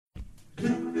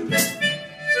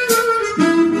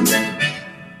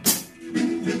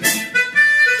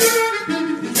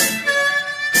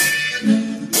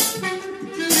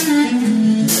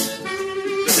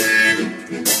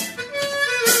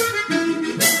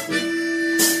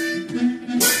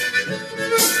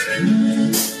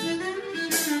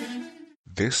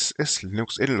This is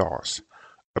Linux in Laws,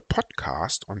 a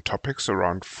podcast on topics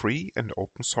around free and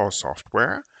open source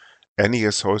software, any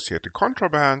associated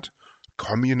contraband,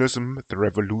 communism, the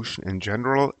revolution in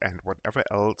general, and whatever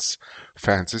else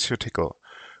fancies your tickle.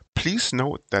 Please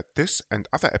note that this and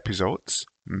other episodes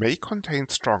may contain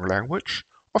strong language,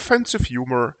 offensive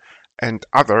humor, and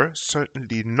other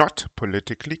certainly not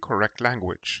politically correct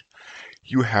language.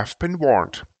 You have been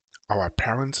warned. Our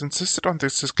parents insisted on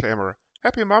this disclaimer.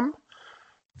 Happy, Mum?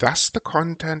 Thus, the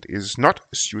content is not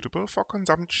suitable for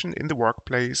consumption in the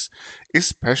workplace,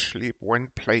 especially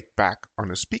when played back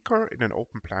on a speaker in an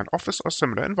open plan office or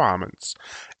similar environments.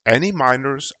 Any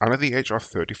minors under the age of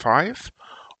 35,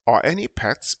 or any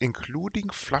pets, including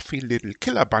fluffy little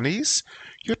killer bunnies,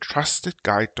 your trusted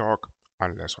guide dog,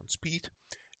 unless on speed,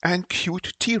 and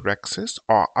cute T-Rexes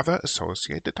or other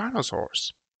associated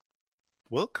dinosaurs.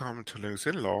 Welcome to Linux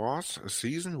in Laws,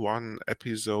 Season 1,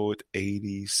 Episode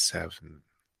 87.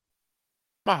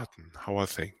 Martin, how are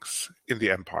things in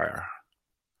the Empire?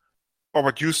 Or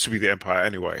what used to be the Empire,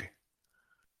 anyway?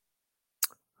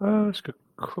 It's good.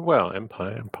 Well,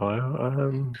 Empire.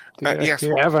 Yes. Do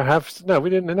you ever have? No,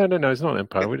 we didn't. No. It's not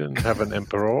Empire. We didn't have an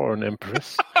emperor or an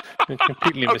empress. You're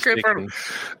completely mistaken.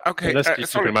 Okay. Unless you're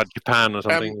talking about Japan or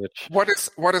something.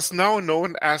 What is now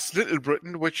known as Little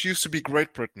Britain, which used to be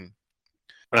Great Britain.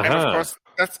 And of course,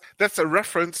 that's a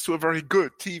reference to a very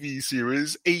good TV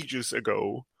series ages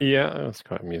ago. Yeah, that's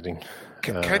quite amusing.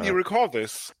 Can you recall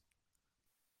this?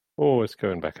 Oh, it's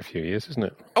going back a few years, isn't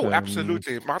it? Oh,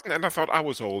 absolutely. Martin, and I thought I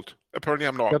was old. Apparently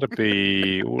I'm not. Got to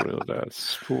be,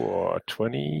 that's for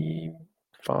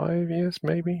 25 years,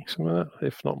 maybe, something like that,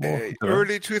 if not more.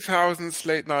 Early 2000s,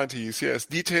 late 90s, yes.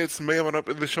 Details may have up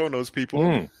in the show notes,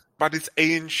 people. But it's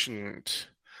ancient.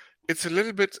 It's a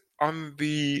little bit on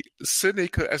the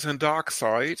cynical as in dark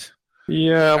side.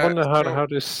 Yeah, I wonder how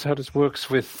this works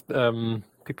with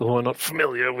people who are not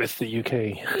familiar with the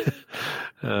UK.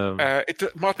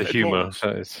 Martin, the humour.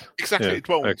 It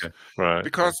won't. Okay. Right.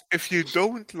 Because if you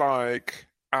don't like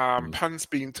puns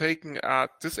being taken at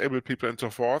disabled people and so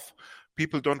forth,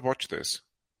 people don't watch this.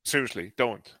 Seriously,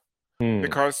 don't.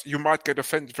 Because you might get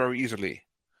offended very easily.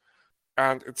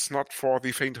 And it's not for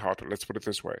the faint-hearted, let's put it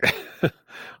this way.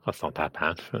 That's not that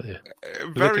bad. Yeah.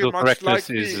 Very Political much correctness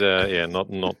like is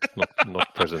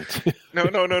not present.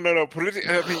 No.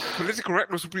 Political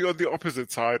correctness would be on the opposite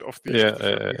side of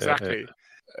the exactly.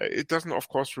 It doesn't, of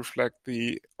course, reflect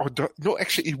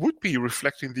actually, it would be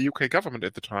reflecting the UK government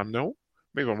at the time. No,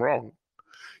 maybe I'm wrong.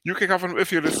 UK government,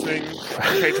 if you're listening,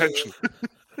 pay attention.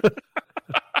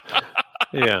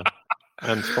 Yeah,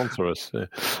 and sponsor us. Yeah.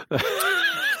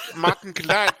 Martin,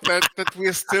 glad that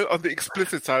we're still on the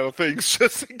explicit side of things,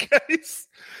 just in case,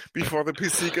 before the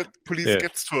police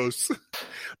gets to us.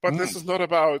 But this is not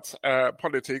about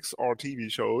politics or TV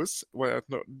shows, where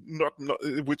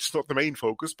which is not the main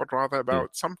focus, but rather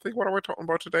about something. What are we talking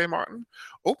about today, Martin?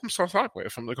 Open source hardware,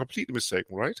 if I'm not completely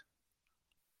mistaken, right?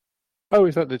 Oh,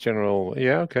 is that the general?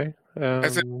 Yeah, okay.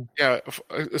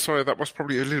 Sorry, that was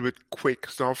probably a little bit quick.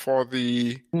 Now for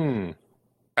the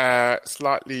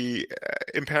slightly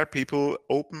impaired people,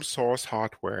 open source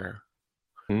hardware.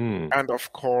 And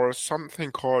of course,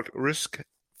 something called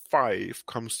RISC-V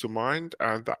comes to mind,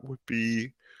 and that would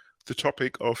be the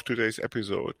topic of today's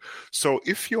episode. So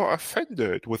if you are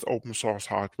offended with open source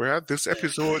hardware, this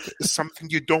episode is something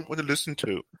you don't want to listen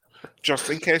to. Just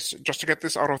in case, just to get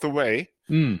this out of the way.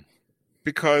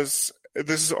 Because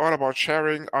this is all about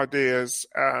sharing ideas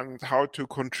and how to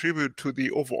contribute to the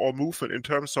overall movement in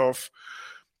terms of,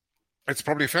 it's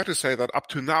probably fair to say that up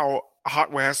to now,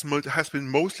 hardware has been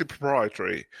mostly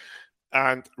proprietary,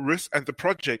 and the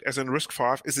project, as in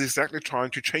RISC-V, is exactly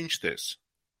trying to change this.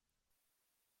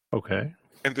 Okay.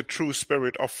 In the true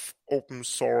spirit of open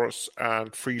source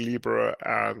and free libre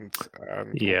and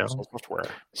open source software.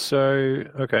 So,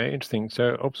 okay, interesting.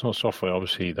 So, open source software,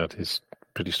 obviously, that is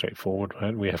pretty straightforward,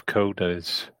 right? We have code that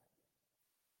is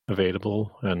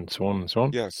available and so on and so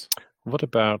on. Yes. What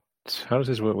about, how does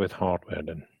this work with hardware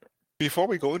then? Before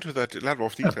we go into that level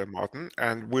of detail, Martin,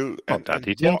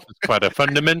 detail. It's quite a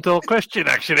fundamental question,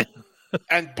 actually.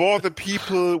 And bore the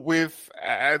people with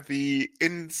the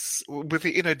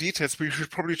inner details, we should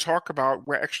probably talk about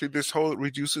where actually this whole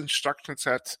reduced instruction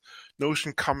set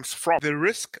notion comes from. The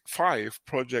RISC-V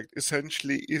project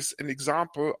essentially is an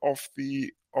example of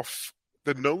the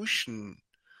notion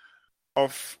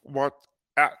of what,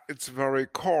 at its very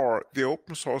core, the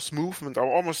open source movement, I'm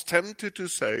almost tempted to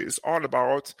say, is all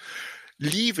about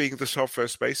leaving the software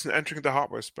space and entering the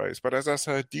hardware space. But as I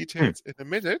said, details in a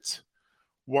minute,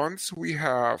 once we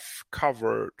have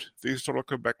covered the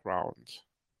historical background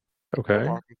Okay.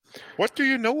 Martin. What do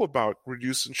you know about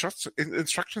reduced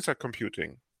instruction set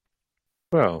computing?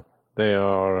 Well, they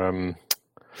are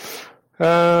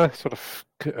sort of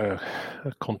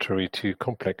contrary to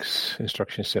complex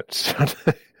instruction sets.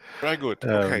 Very good.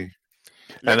 Okay.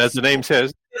 And as the name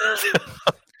says,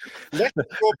 let's go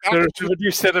back there's to a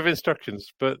reduced set of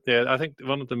instructions. But yeah, I think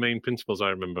one of the main principles I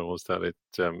remember was that it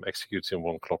executes in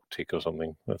one clock tick or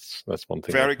something. That's one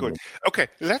thing. Very good. Okay,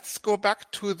 let's go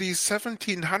back to the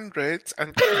 1700s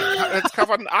and let's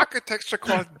cover an architecture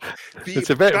called the...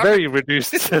 It's a very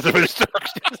reduced set of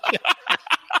instructions.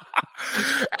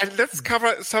 And let's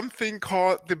cover something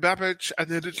called the Babbage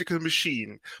Analytical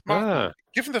Machine. Martin,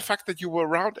 given the fact that you were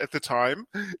around at the time,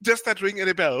 does that ring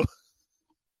any bell?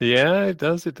 Yeah, it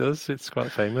does. It does. It's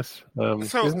quite famous. So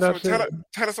tell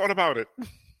us all about it.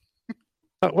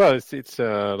 Well, it's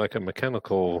like a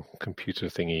mechanical computer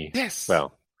thingy. Yes.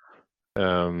 Well,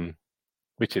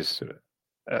 which is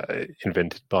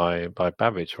invented by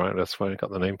Babbage, right? That's where I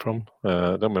got the name from.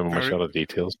 I don't remember much other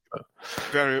details. But...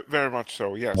 Very, very much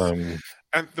so, yes.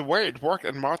 And the way it worked,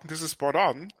 and Martin, this is spot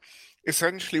on,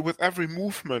 essentially with every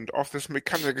movement of this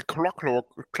mechanical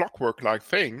clockwork-like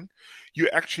thing, you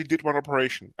actually did one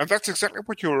operation. And that's exactly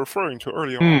what you were referring to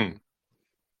earlier on.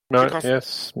 Right,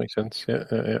 yes, makes sense.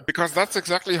 Yeah. Because that's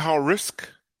exactly how RISC,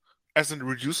 as in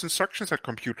reduced instruction set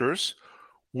computers,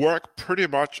 work pretty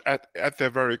much at their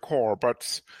very core.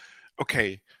 But,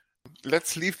 okay,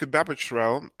 let's leave the Babbage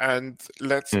realm and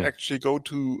let's actually go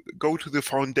to the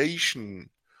foundation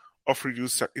of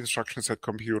reduced instruction set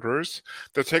computers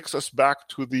that takes us back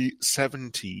to the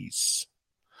 70s.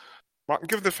 Martin,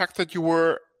 given the fact that you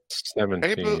were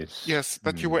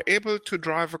 70s. You were able to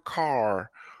drive a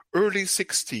car early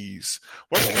 60s,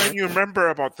 what can you remember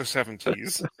about the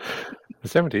 70s? The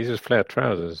 70s is flared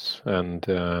trousers and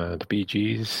the Bee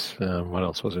Gees. What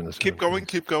else was in the 70s?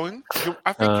 Keep going.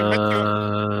 I think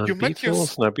you met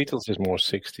Beatles? No, Beatles is more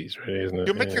 60s, really, isn't it?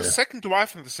 You met your second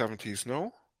wife in the 70s,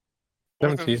 no?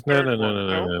 70s?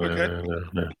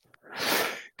 No.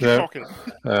 Keep talking.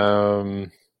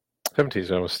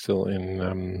 70s, I was still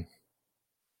in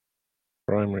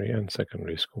primary and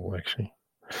secondary school, actually.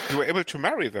 You were able to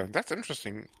marry then? That's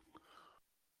interesting.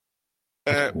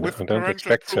 With I don't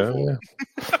expect approval.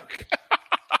 so. Yeah. Okay.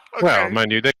 Well,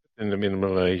 mind you, they in the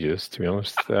Middle Ages, to be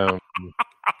honest.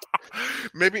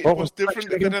 Maybe it was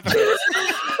different in the Netherlands.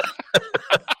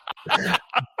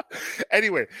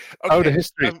 Anyway. Okay. The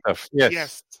history stuff.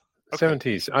 Yes. Okay.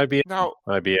 70s. IBM. Now,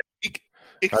 IBM.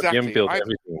 Exactly. IBM built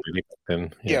everything really back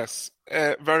then. Yeah. Yes,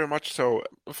 very much so.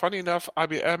 Funny enough,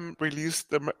 IBM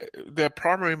released their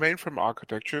primary mainframe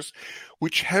architectures,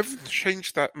 which haven't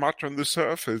changed that much on the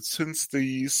surface since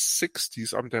the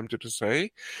 60s, I'm tempted to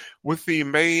say, with the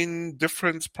main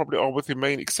difference probably, or with the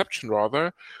main exception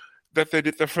rather, that they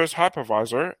did their first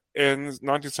hypervisor in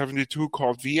 1972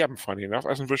 called VM, funny enough,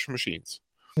 as in virtual machines.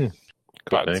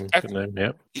 Good name,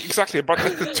 yeah. Exactly, but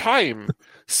at the time,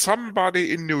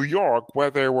 somebody in New York,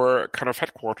 where they were kind of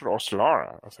headquartered, or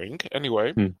Solara, I think,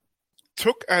 anyway,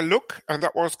 took a look, and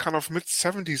that was kind of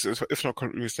mid-70s, if not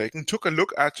mistaken, took a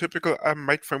look at typical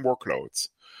mainframe workloads.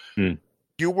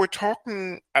 You were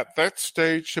talking at that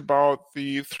stage about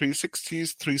the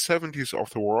 360s, 370s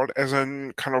of the world, as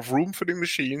in kind of room-filling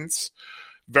machines,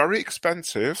 very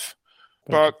expensive,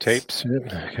 but tapes.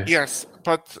 Okay. Yes,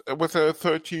 but with a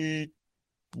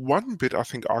 31-bit, I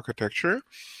think, architecture.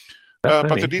 But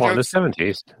the details... in the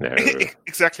 70s. No.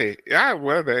 Exactly. Yeah,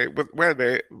 where they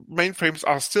mainframes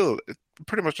are still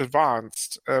pretty much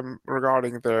advanced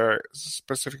regarding their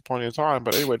specific point in time.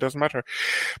 But anyway, it doesn't matter.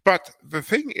 But the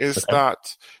thing is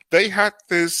that they had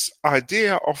this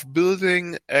idea of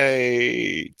building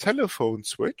a telephone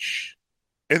switch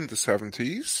in the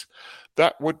 70s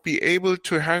that would be able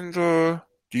to handle,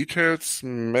 details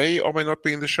may or may not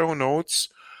be in the show notes,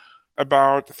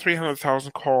 about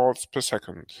 300,000 calls per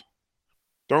second.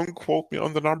 Don't quote me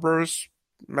on the numbers.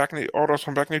 Orders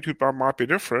from magnitude might be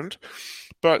different.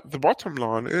 But the bottom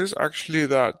line is actually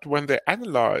that when they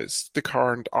analyzed the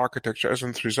current architecture, as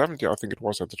in 370, I think it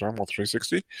was at the time, or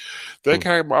 360, they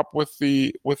came up with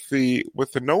the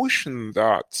notion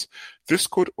that this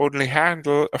could only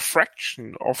handle a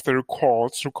fraction of the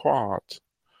calls required.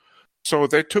 So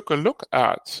they took a look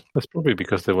at... That's probably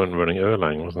because they weren't running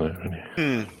Erlang, wasn't it?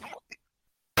 Really?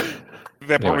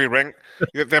 They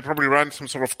probably ran some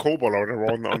sort of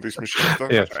COBOL on these machines.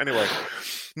 Yes. Anyway,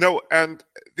 no, and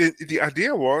the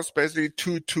idea was basically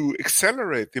to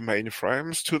accelerate the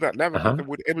mainframes to that level that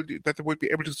they would be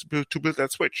able to build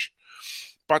that switch.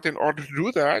 But in order to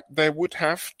do that, they would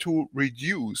have to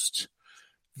reduce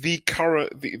the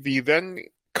then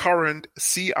current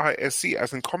CISC,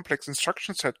 as in complex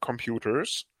instruction set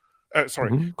computers,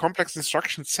 complex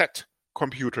instruction set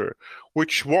computer,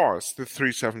 which was the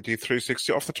 370,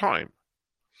 360 of the time.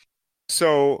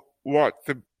 So what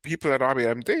the people at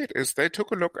IBM did is they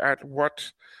took a look at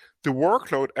what the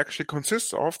workload actually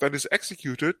consists of that is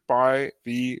executed by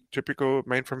the typical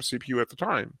mainframe CPU at the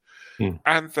time.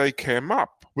 And they came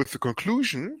up with the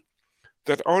conclusion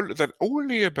that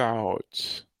only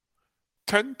about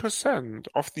 10%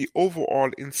 of the overall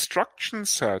instruction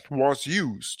set was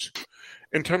used,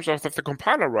 in terms of that the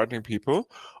compiler writing people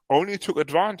only took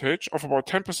advantage of about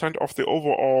 10% of the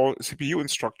overall CPU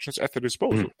instructions at their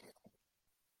disposal.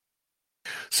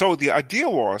 So the idea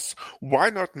was, why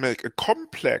not make a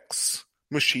complex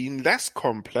machine less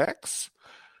complex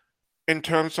in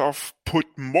terms of put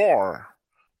more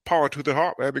power to the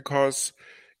hardware? Because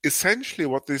essentially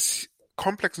what this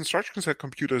complex instruction set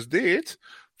computers did,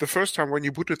 the first time when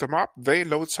you booted them up, they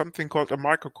load something called a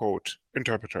microcode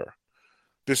interpreter.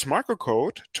 This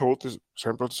microcode told the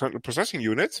central processing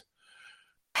unit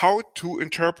how to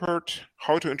interpret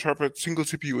single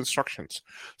CPU instructions.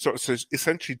 So it's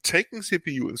essentially taking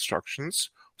CPU instructions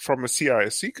from a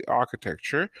CISC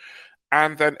architecture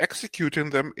and then executing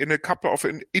them in a couple of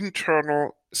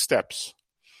internal steps.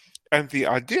 And the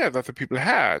idea that the people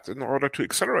had in order to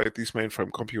accelerate these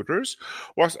mainframe computers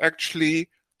was actually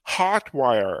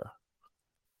hardwire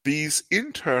these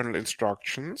internal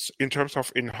instructions in terms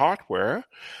of in hardware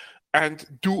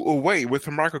and do away with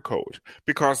the microcode,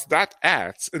 because that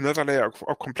adds another layer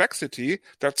of complexity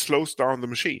that slows down the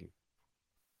machine.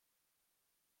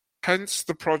 Hence,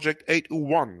 the project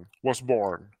 801 was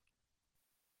born.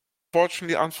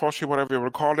 Fortunately, unfortunately, whatever you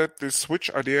will call it, this switch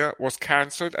idea was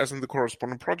cancelled, as in the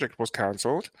corresponding project was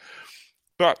cancelled.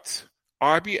 But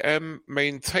IBM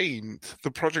maintained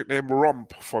the project name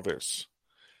ROMP for this.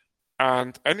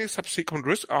 And any subsequent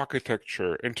RISC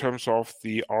architecture in terms of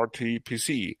the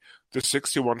RTPC, the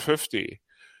 6150,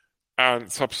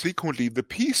 and subsequently the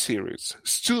P series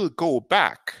still go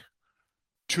back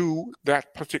to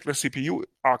that particular CPU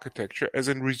architecture as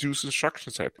in reduced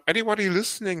instruction set. Anybody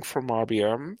listening from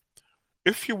IBM,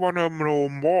 if you want to know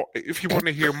more, if you want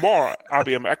to hear more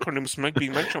IBM acronyms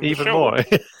being mentioned on the Even show, more.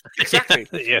 exactly.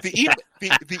 Yes.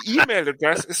 The email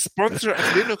address is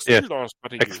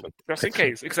sponsor@linuxinlaws.eu. Just in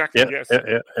case, exactly. Yes.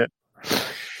 Yeah.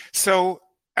 So,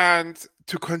 and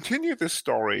to continue this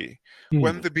story,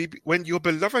 when your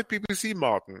beloved BBC,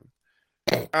 Martin,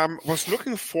 was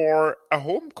looking for a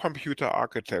home computer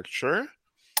architecture.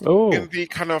 In the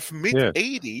kind of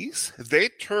mid-'80s, they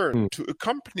turned to a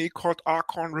company called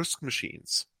Archon RISC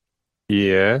Machines.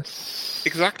 Yes.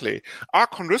 Exactly.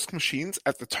 Archon RISC Machines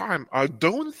at the time, I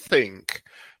don't think,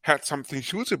 had something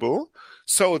suitable.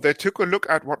 So they took a look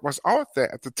at what was out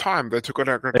there at the time. They took a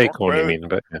look at Acorn, you mean,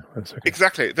 but yeah, that's okay.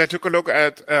 Exactly. They took a look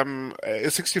at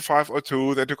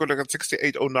 6502, they took a look at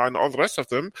 6809, all the rest of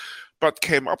them, but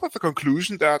came up with the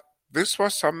conclusion that this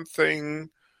was something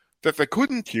that they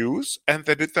couldn't use, and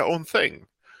they did their own thing.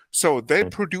 So they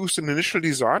produced an initial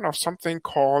design of something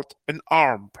called an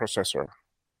ARM processor.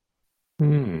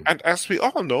 And as we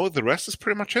all know, the rest is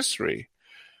pretty much history.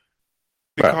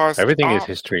 Because everything is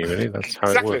history, really. That's how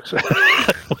it works.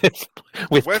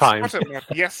 with time.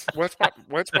 Yes, well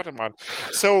spotted, man.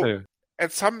 So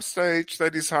at some stage,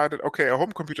 they decided, okay, a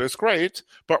home computer is great,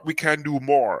 but we can do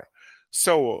more.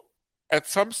 So at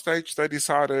some stage, they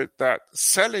decided that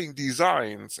selling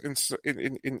designs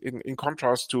in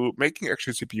contrast to making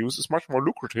actual CPUs is much more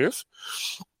lucrative.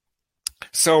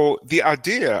 So the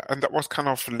idea, and that was kind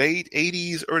of late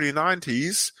 80s, early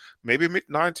 90s, maybe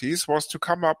mid-90s, was to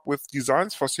come up with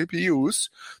designs for CPUs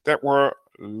that were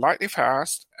lightning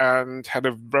fast and had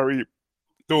a very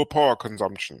low power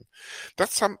consumption.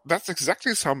 That's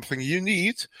exactly something you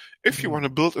need if you want to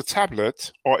build a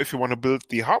tablet, or if you want to build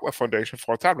the hardware foundation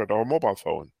for a tablet or a mobile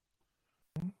phone.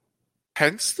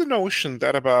 Hence the notion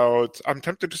that about, I'm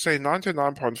tempted to say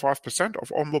 99.5%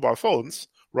 of all mobile phones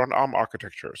run ARM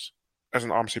architectures as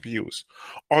an ARM CPUs,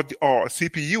 or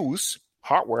CPUs,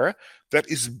 hardware, that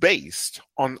is based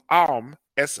on ARM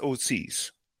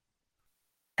SoCs.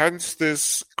 Hence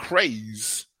this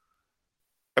craze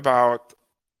about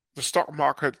the stock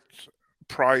market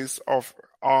price of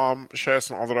ARM shares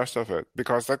and all the rest of it,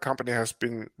 because that company has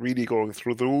been really going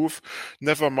through the roof.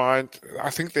 Never mind, I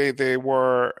think they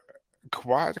were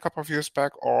quiet a couple of years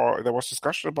back, or there was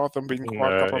discussion about them being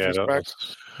quiet a couple of years back.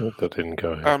 That didn't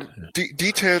go ahead.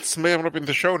 Details may have not been in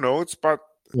the show notes, but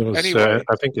anyway.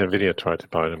 I think NVIDIA tried to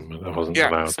buy them, but that wasn't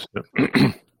allowed.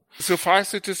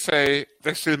 Suffice it to say,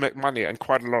 they still make money, and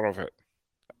quite a lot of it.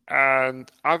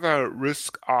 And other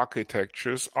RISC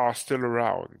architectures are still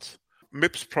around.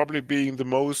 MIPS probably being the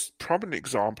most prominent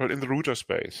example in the router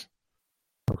space.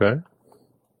 Okay.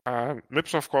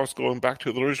 MIPS, of course, going back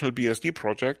to the original BSD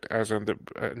project, as in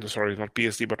sorry, not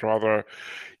BSD, but rather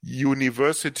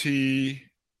University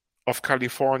of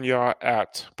California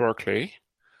at Berkeley,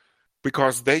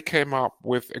 because they came up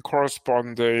with a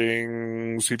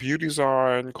corresponding CPU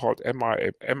design called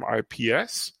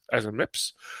MIPS, as in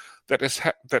MIPS, that is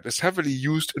heavily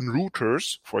used in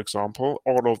routers, for example,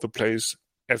 all over the place,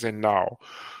 as in now.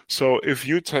 So if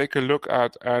you take a look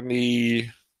at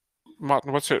any...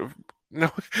 Martin, what's your... No,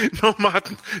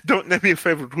 Martin, don't name me a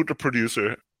favorite router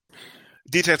producer.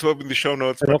 Details will be in the show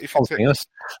notes. They're But not sponsoring us.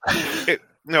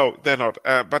 no, they're not.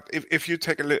 But if you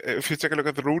take a look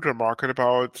at the router market,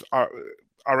 about I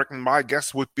reckon my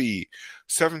guess would be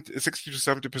 60 to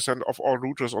 70% of all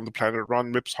routers on the planet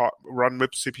run MIPS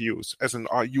CPUs, as in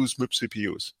use MIPS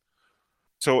CPUs.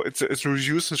 So it's a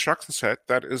reduced instruction set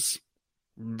that is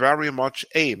very much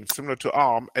aimed, similar to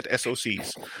ARM, at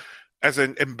SoCs, as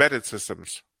in embedded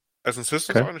systems. As in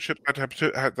systems on a chip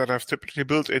that have typically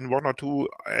built in one or two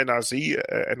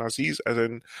NRCs, as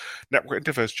in network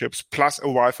interface chips, plus a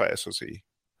Wi-Fi SoC.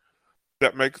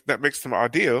 That makes them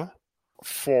ideal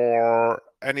for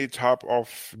any type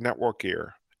of network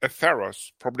gear. A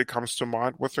Theros probably comes to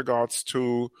mind with regards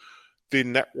to the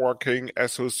networking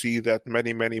SoC that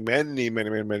many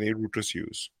routers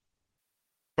use.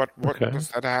 But what does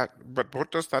that have? But what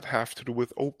does that have to do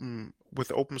with open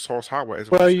source hardware?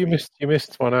 Well, you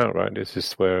missed one out, right? This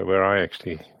is where I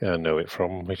actually know it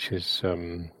from, which is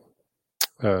Spark.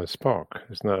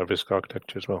 Isn't that a RISC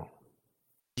architecture as well?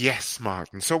 Yes,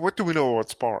 Martin. So what do we know about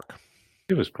Spark?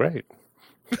 It was great.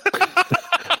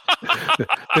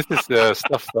 This is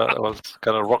stuff that was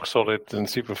kind of rock solid and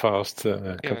super fast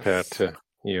compared to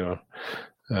your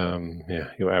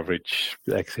average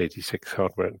x86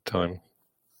 hardware at the time.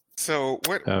 So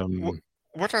what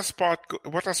does Spark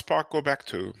go back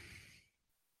to?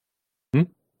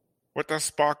 What does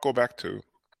Spark go back to?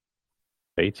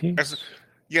 80s?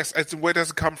 Yes, where does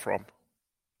it come from?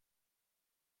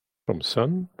 From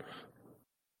Sun?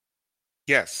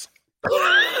 Yes.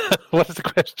 What is the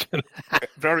question?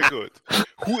 Very good.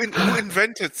 Who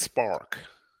invented Spark?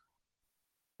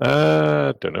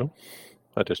 Don't know.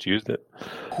 I just used it.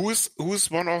 Who's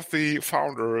one of the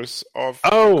founders of a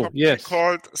company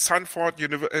called Sanford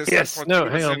University? Yes, no,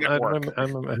 hang on. I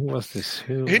remember, who was this?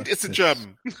 Hint, it's a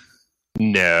German.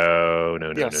 No.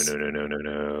 Yes.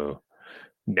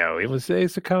 No,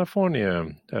 it's a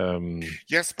California.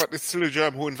 Yes, but it's still a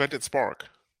German who invented Spark.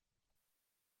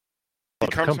 He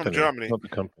comes from Germany. Not the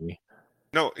company.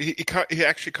 No, he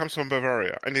actually comes from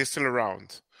Bavaria, and he's still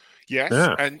around. Yes,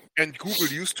 and Google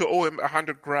used to owe him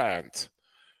 $100,000.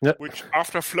 Yep. Which,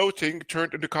 after floating,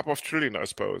 turned into a couple of trillion, I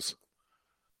suppose.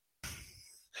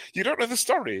 You don't know the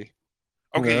story?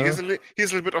 Okay, no. here's a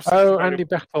little bit of... Andy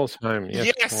Bertelsheim.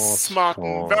 Yes,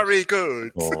 Martin, very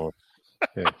good.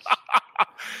 Yes.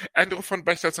 Andrew von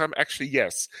Bertelsheim actually,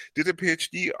 did a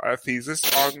PhD thesis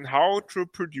on how to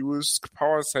produce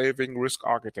power-saving RISC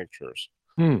architectures.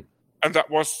 And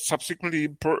that was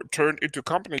subsequently turned into a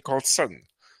company called Sun,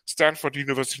 Stanford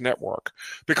University Network,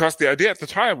 because the idea at the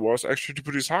time was actually to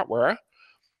produce hardware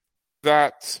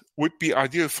that would be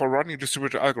ideal for running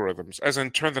distributed algorithms, as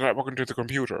in turn the network into the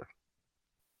computer.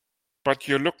 But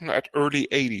you're looking at early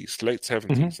 80s, late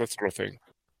 70s, that sort of thing.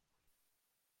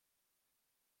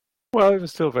 Well, it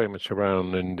was still very much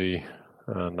around in the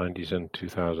 90s and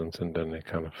 2000s, and then it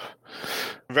kind of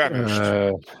vanished.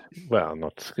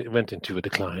 It went into a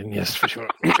decline, yes, for sure.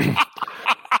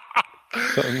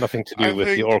 Nothing to do with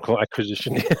the Oracle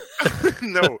acquisition.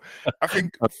 No, I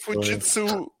think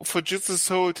Fujitsu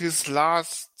sold his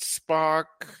last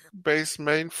Spark-based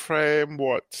mainframe,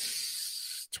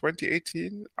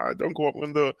 2018? I don't go up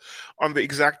on the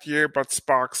exact year, but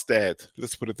Spark's dead.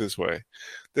 Let's put it this way.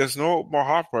 There's no more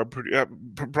hardware,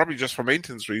 probably just for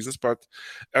maintenance reasons, but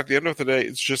at the end of the day,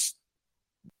 it's just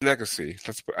legacy.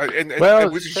 And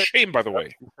which is a shame, by the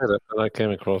way. I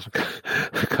came across a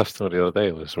customer the other day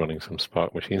who was running some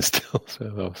Spark machines still, so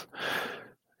that was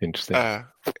interesting.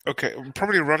 Okay,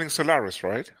 probably running Solaris,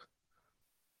 right?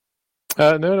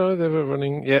 No, they were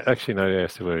running. Yeah, actually, no,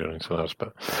 yes, they were running Solaris,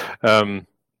 but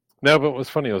no. But what's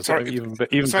funny was even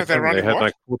they're running they had what?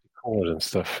 like 40 cores and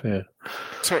stuff. Yeah.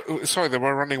 Sorry, they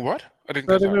were running what? I didn't.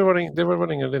 No, they were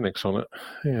running a Linux on it.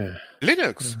 Yeah.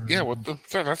 Linux,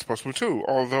 that's possible too.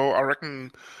 Although I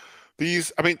reckon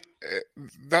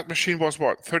that machine was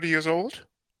 30 years old.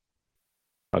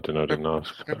 I don't know. I didn't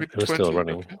ask. But it was still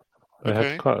running. Okay. I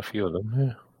had quite a few of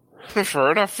them. Yeah.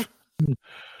 Fair enough.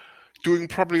 Doing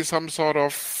probably some sort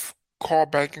of core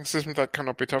banking system that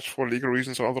cannot be touched for legal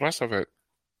reasons or all the rest of it.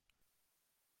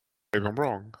 Maybe I'm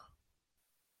wrong.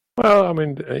 Well, I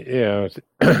mean, yeah,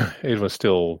 it was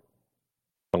still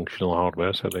functional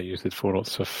hardware, so they used it for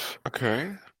lots of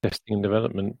Okay, testing and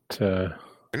development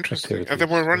interesting. And they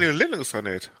were activities. running Linux on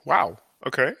it. Wow.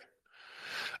 Okay.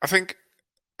 I think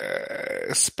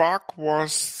Spark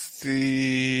was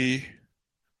the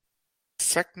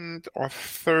second or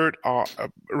third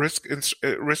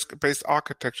risk-based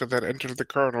architecture that entered the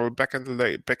kernel back in the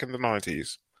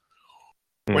 90s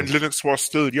when Linux was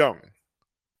still young.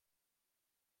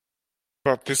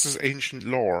 But this is ancient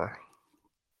lore.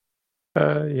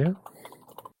 Yeah.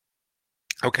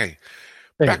 Okay.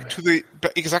 Anyway.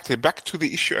 Back to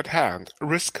the issue at hand.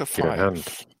 RISC-V.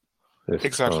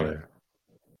 Exactly. RISC-V.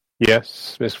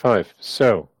 Yes, RISC-V.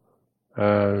 So,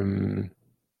 are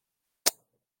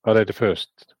they the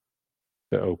first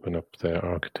to open up their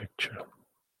architecture?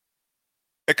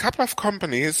 A couple of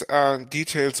companies, and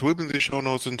details will be in the show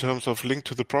notes in terms of link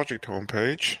to the project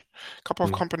homepage. A couple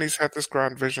of companies had this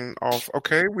grand vision of,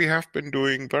 okay, we have been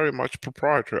doing very much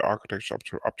proprietary architecture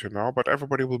up to now, but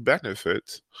everybody will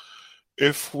benefit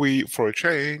if we, for a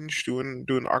change, do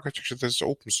an architecture that's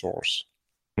open source.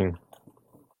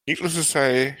 Needless to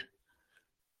say,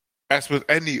 as with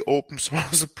any open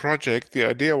source project, the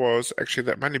idea was actually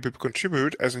that many people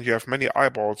contribute, as in you have many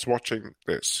eyeballs watching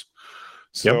this.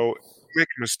 So make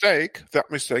a mistake,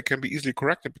 that mistake can be easily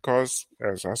corrected because,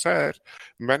 as I said,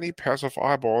 many pairs of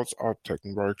eyeballs are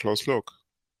taking a very close look.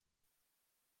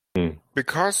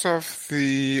 Because of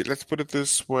the, let's put it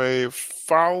this way,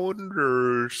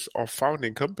 founders or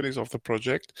founding companies of the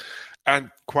project,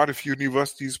 and quite a few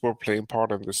universities were playing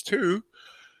part in this too,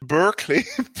 Berkeley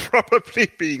probably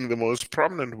being the most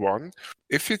prominent one.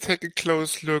 If you take a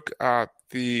close look at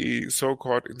the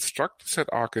so-called instructor set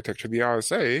architecture, the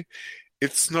RSA,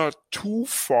 it's not too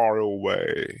far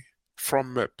away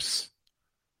from MIPS.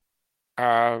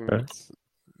 And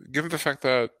given the fact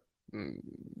that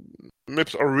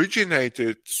MIPS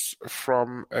originated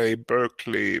from a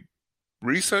Berkeley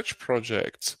research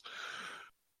project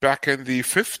back in the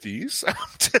 50s, I'm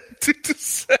tempted to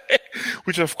say,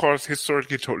 which of course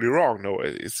historically totally wrong. No,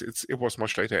 it was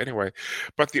much later anyway.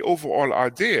 But the overall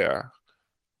idea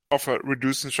of a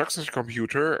reduced instructions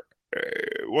computer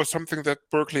was something that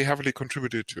Berkeley heavily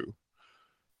contributed to.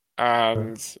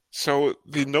 And so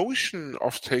the notion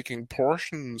of taking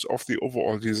portions of the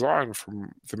overall design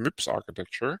from the MIPS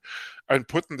architecture and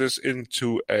putting this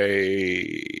into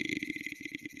a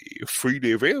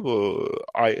freely available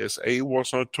ISA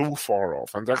was not too far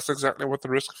off. And that's exactly what the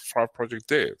RISC-V project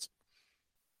did.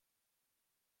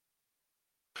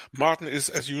 Martin is,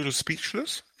 as usual,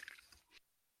 speechless.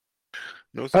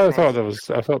 No surprise.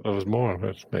 I thought there was more,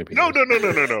 but maybe No.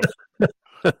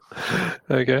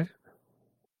 Okay.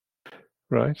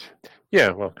 Right.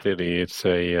 Yeah, well, clearly it's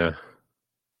a,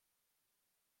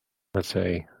 let's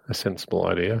say, a sensible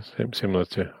idea, similar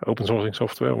to open sourcing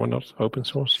software. Why not open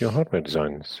source your hardware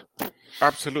designs?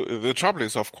 Absolutely. The trouble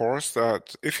is, of course,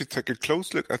 that if you take a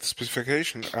close look at the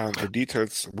specification, and the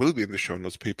details will be in the show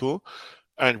notes, people,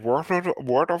 and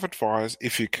word of advice,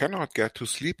 if you cannot get to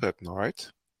sleep at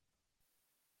night,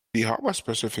 the hardware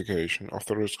specification of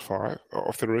the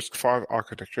RISC-V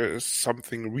architecture is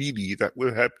something really that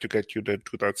will help to get you to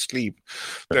that sleep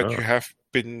that you have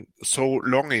been so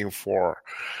longing for.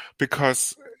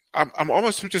 Because I'm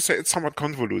almost going to say it's somewhat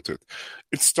convoluted.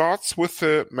 It starts with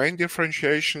the main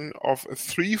differentiation of a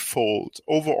threefold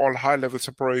overall high-level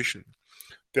separation.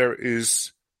 There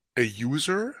is a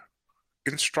user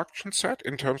instruction set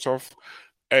in terms of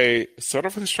a set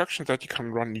of instructions that you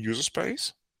can run in user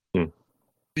space.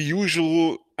 The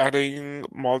usual adding,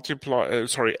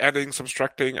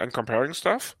 subtracting, and comparing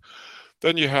stuff.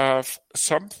 Then you have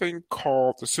something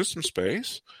called the system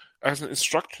space as an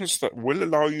instructions that will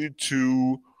allow you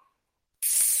to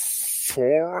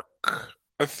fork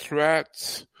a thread,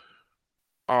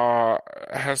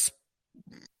 has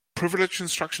privileged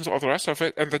instructions, all the rest of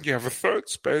it, and then you have a third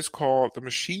space called the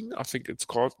machine, I think it's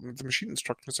called the machine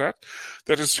instruction set,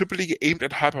 that is typically aimed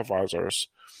at hypervisors.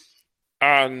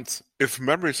 And if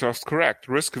memory serves correct,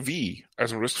 RISC-V,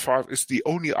 as in RISC-V, is the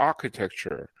only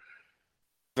architecture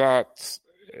that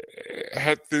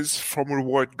had this from the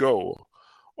word go.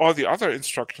 All the other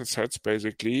instruction sets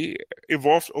basically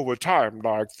evolved over time,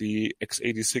 like the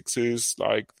x86s,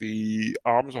 like the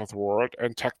ARMs of the world,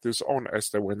 and tacked this on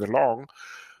as they went along.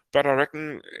 But I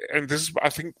reckon, and this is, I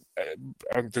think,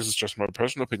 and this is just my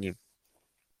personal opinion,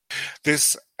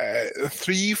 this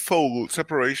threefold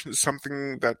separation is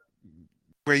something that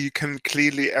where you can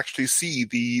clearly actually see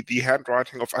the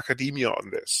handwriting of academia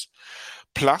on this.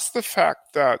 plus the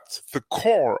fact that the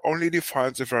core only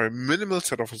defines a very minimal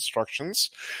set of instructions.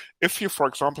 If you, for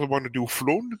example, want to do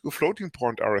floating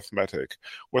point arithmetic,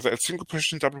 whether it's single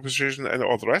precision, double precision, and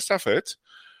all the rest of it,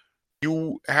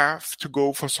 you have to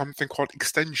go for something called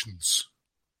extensions.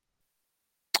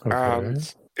 Okay.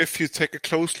 And if you take a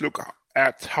close look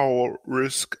at how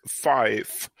RISC-V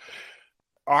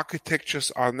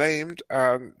architectures are named,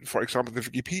 and for example, the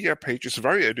Wikipedia page is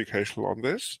very educational on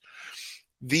this,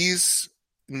 these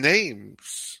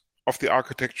names of the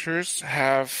architectures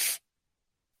have,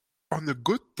 on a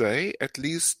good day, at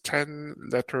least 10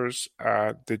 letters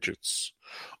and digits.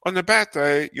 On a bad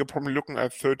day, you're probably looking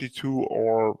at 32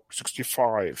 or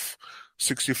 64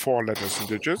 letters and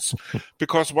digits,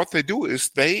 because what they do is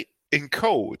they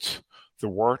encode the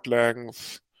word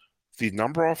length, the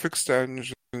number of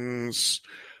extensions,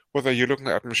 whether you're looking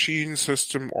at machine,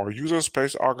 system, or user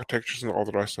space architectures and all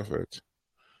the rest of it.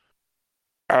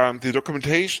 And the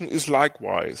documentation is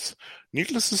likewise.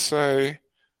 Needless to say,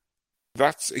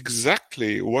 that's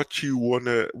exactly what you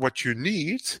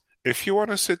need if you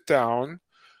want to sit down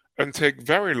and take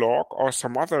Verilog or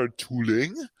some other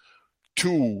tooling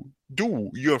to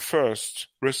do your first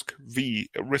RISC-V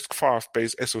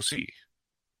based SoC.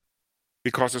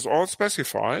 Because it's all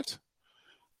specified,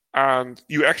 and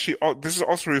you actually, this is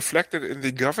also reflected in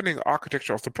the governing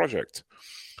architecture of the project.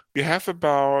 We have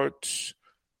about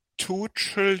 2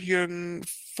 trillion,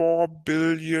 4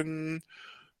 billion,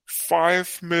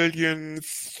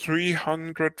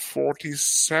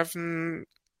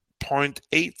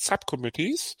 5,347.8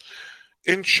 subcommittees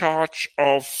in charge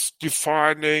of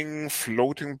defining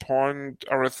floating point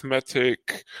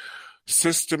arithmetic,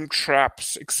 system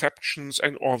traps, exceptions,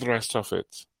 and all the rest of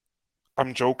it.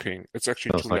 I'm joking. It's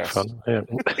actually Sounds like fun. Yeah.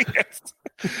 Yes.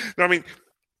 No, I mean,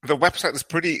 the website is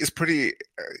pretty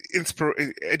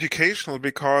educational,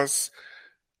 because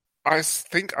I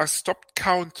think I stopped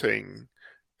counting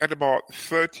at about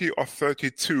 30 or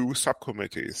 32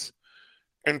 subcommittees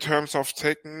in terms of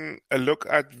taking a look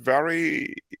at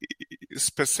very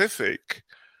specific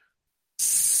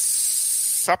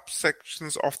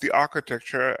subsections of the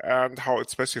architecture and how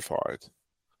it's specified.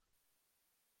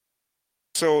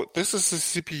 So this is a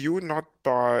CPU not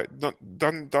done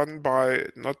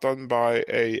by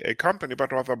a company,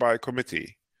 but rather by a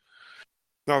committee.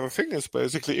 Now the thing is,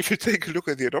 basically, if you take a look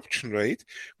at the adoption rate,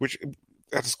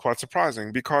 that is quite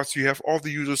surprising, because you have all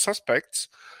the usual suspects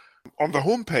on the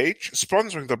homepage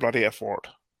sponsoring the bloody effort.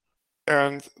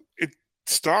 And it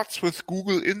starts with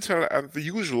Google, Intel, and the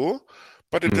usual,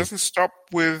 but it doesn't stop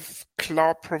with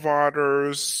cloud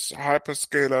providers,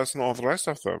 hyperscalers, and all the rest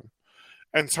of them.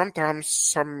 And sometimes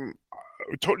some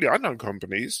totally unknown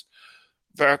companies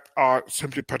that are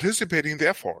simply participating in the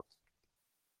effort.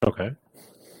 Okay.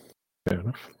 Fair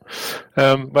enough.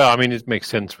 Well, I mean, it makes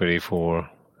sense really for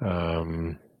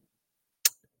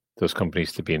those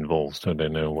companies to be involved, so they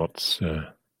know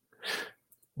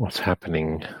what's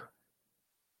happening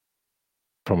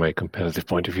from a competitive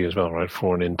point of view as well, right?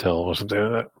 For an Intel or something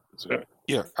like that. So.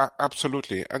 Yeah,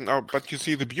 absolutely. And but you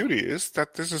see, the beauty is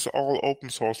that this is all open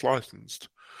source licensed.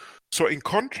 So in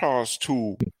contrast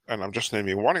to, and I'm just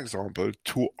naming one example,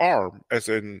 to ARM, as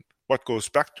in what goes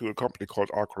back to a company called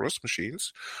Arc RISC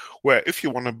Machines, where if you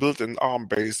want to build an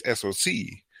ARM-based SoC,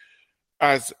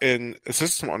 as in a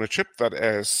system on a chip that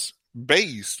is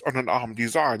based on an ARM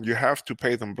design, you have to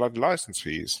pay them bloody license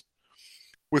fees.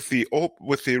 With the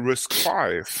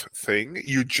RISC-V thing,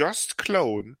 you just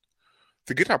clone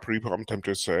the GitHub repo, I'm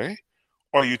tempted to say,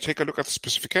 or you take a look at the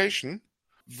specification,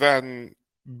 then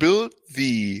build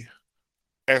the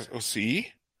SoC,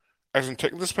 as in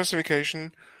taking the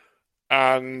specification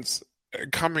and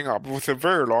coming up with a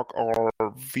Verilog or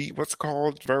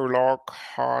Verilog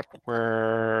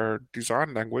hardware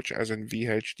design language, as in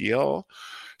VHDL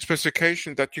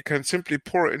specification that you can simply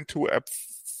pour into a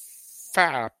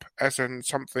fab, as in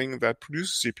something that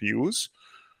produces CPUs,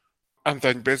 and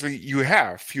then basically you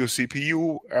have your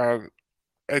CPU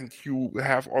and you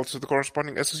have also the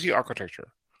corresponding SoC architecture.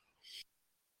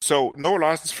 So no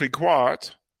license required,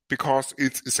 because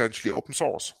it's essentially open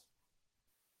source.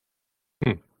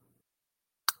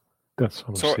 That's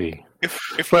obviously. So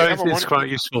if it's quite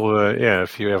useful.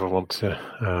 If you ever want to,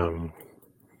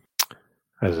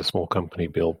 as a small company,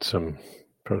 build some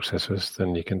processors,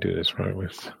 then you can do this right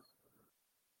with.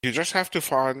 You just have to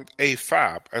find a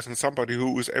fab, as in somebody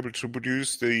who is able to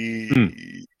produce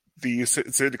the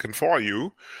silicon for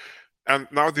you. And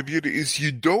now the beauty is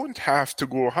you don't have to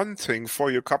go hunting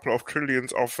for your couple of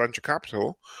trillions of venture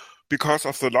capital because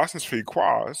of the license fee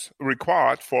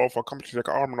required for companies like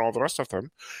ARM and all the rest of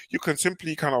them. You can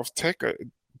simply kind of take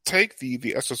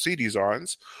the SoC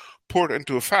designs, pour it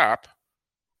into a fab,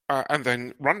 and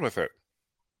then run with it.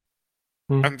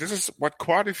 Hmm. And this is what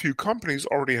quite a few companies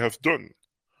already have done,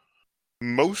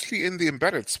 mostly in the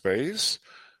embedded space.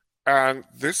 And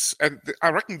I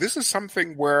reckon this is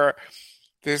something where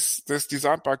this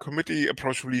design by committee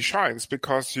approach really shines,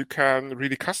 because you can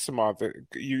really customize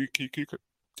you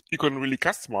can really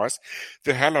customize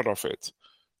the hell out of it.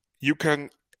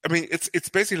 It's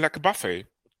basically like a buffet.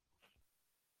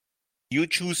 You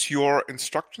choose your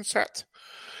instruction set.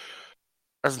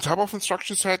 As a type of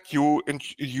instruction set, you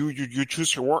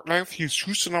choose your word length, you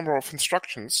choose the number of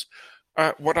instructions.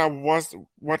 What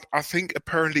I think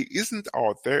apparently isn't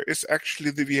out there is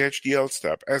actually the VHDL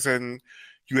step, as in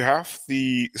you have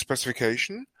the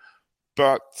specification,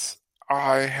 but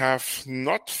I have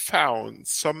not found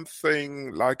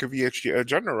something like a VHDL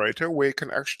generator where you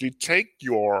can actually take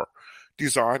your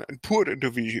design and put it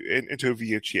into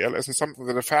VHDL as in something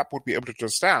that a fab would be able to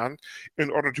understand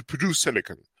in order to produce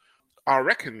silicon. I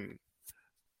reckon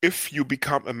if you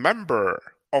become a member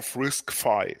of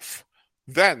RISC-V,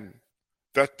 then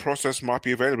that process might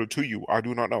be available to you. I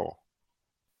do not know.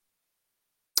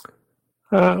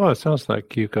 Well, it sounds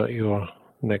like you got your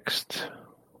next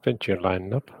venture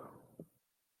lined up.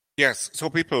 Yes, so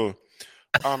people,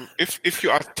 if you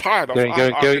are tired of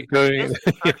Exactly.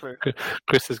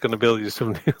 Chris is going to build you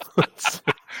something else.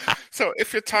 So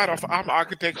if you're tired of ARM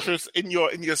architectures in your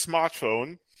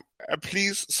smartphone,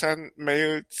 please send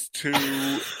mails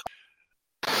to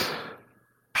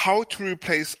how to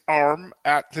replace ARM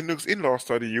at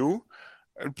linuxinlaws.eu.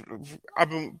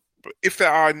 If there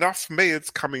are enough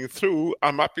mails coming through, I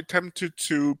might be tempted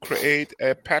to create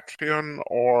a Patreon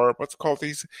or what's called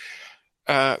these.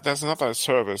 There's another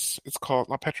service. It's called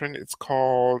not Patreon. It's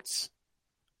called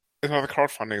another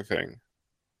crowdfunding thing.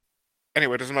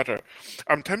 Anyway, it doesn't matter.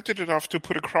 I'm tempted enough to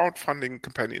put a crowdfunding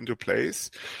campaign into place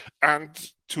and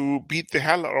to beat the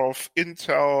hell out of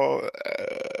Intel,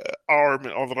 ARM,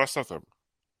 and all the rest of them.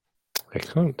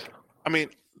 Excellent. I mean,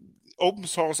 open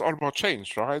source is all about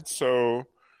change, right? So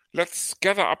let's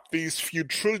gather up these few $1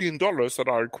 trillion that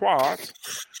are required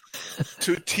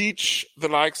to teach the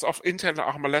likes of Intel and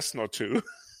ARM a lesson or two.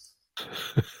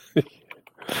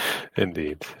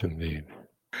 Indeed.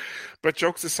 But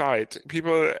jokes aside,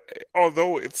 people,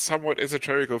 although it's somewhat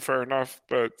esoterical, fair enough,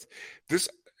 but this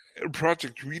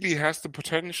project really has the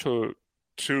potential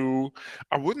to,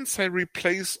 I wouldn't say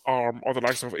replace ARM or the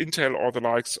likes of Intel or the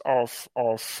likes of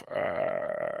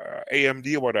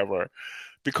AMD or whatever,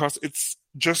 because it's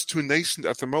just too nascent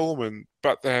at the moment,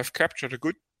 but they have captured a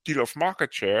good deal of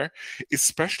market share,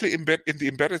 especially in the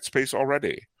embedded space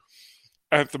already.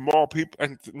 And the more people,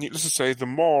 and needless to say, the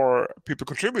more people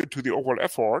contribute to the overall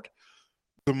effort,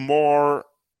 the more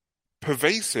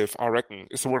pervasive, I reckon,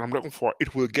 is the word I'm looking for,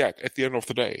 it will get at the end of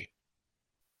the day.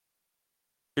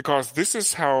 Because this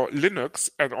is how Linux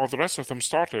and all the rest of them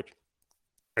started,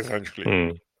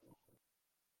 essentially.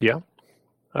 Yeah.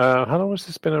 How long has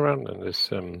this been around in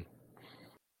this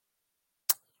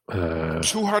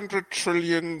 200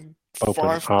 trillion,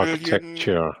 open 5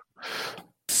 architecture?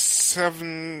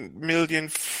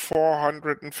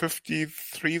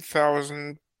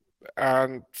 7,453,000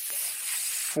 and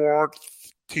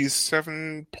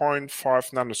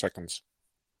 47.5 nanoseconds.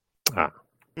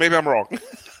 Maybe I'm wrong.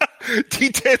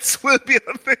 Details will be in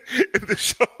the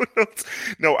show notes.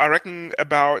 No, I reckon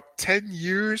about 10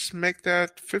 years make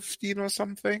that 15 or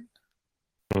something.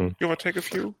 You want to take a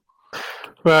few?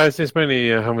 Well, it's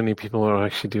mainly how many people are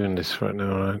actually doing this right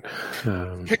now, right?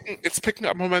 It's picking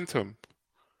up momentum.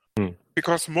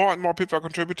 Because more and more people are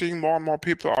contributing, more and more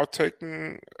people are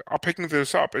picking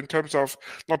this up in terms of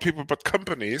not people but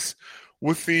companies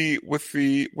with the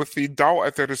DAO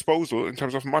at their disposal in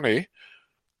terms of money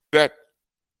that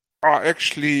are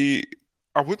actually,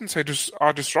 I wouldn't say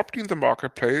are disrupting the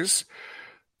marketplace.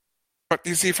 But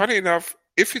you see, funny enough,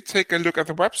 if you take a look at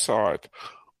the website,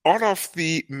 all of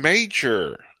the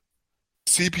major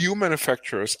CPU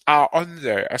manufacturers are on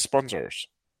there as sponsors.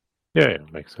 Yeah,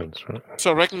 makes sense, right?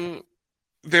 So I reckon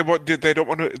they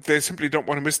simply don't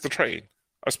want to miss the train,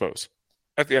 I suppose,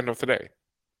 at the end of the day.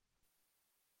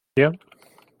 Yeah.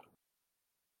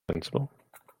 Sensible.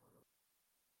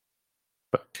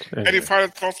 But anyway. Any final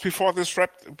thoughts before we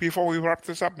wrap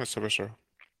this up, Mr. Vischer?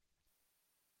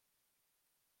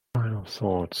 Final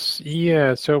thoughts.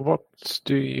 Yeah, so what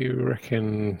do you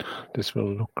reckon this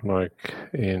will look like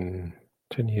in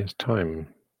 10 years' time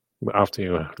after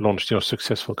you launched your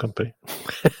successful company?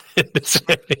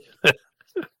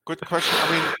 Good question.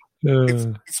 I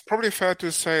mean, it's probably fair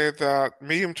to say that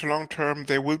medium to long term,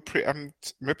 they will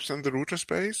preempt MIPS in the router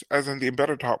space, as in the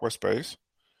embedded hardware space.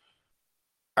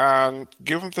 And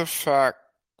given the fact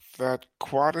that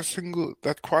quite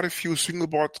a few single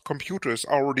board computers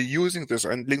are already using this,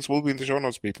 and links will be in the show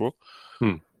notes, people.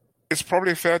 It's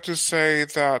probably fair to say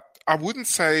that I wouldn't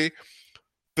say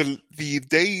the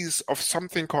days of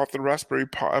something called the Raspberry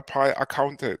Pi are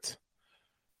counted,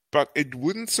 but it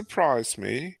wouldn't surprise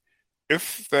me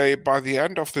if they, by the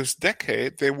end of this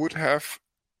decade, they would have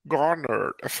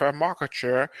garnered a fair market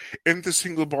share in the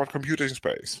single board computing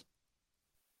space.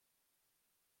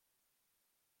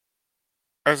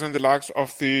 As in the likes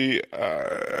of the,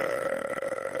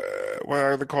 what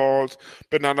are they called,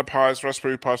 Banana Pis,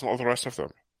 Raspberry Pis, and all the rest of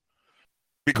them.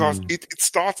 Because it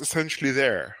starts essentially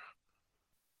there.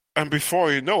 And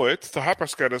before you know it, the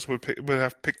hyperscalers will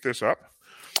have picked this up.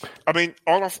 I'm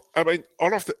almost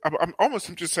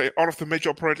tempted to say all of the major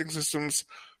operating systems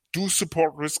do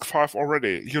support RISC-V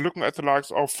already. You're looking at the likes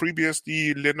of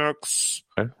FreeBSD, Linux.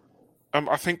 Okay.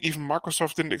 I think even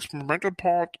Microsoft did an experimental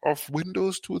part of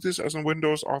Windows to this, as in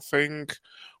Windows, I think,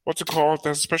 what's it called?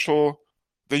 There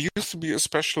used to be a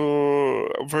special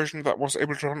version that was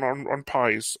able to run on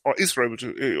Pis, or is able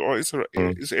to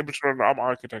run on ARM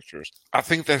architectures. I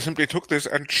think they simply took this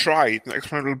and tried an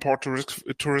experimental port to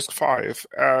RISC-V,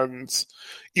 and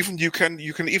even you can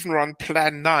even run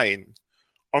Plan 9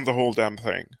 on the whole damn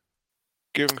thing,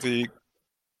 given the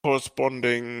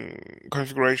corresponding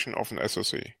configuration of an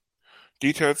SoC.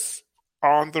 Details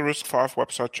are on the RISC-V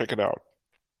website. Check it out.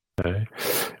 Okay.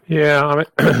 Yeah, I mean,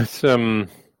 it's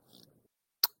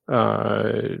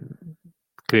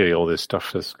clearly all this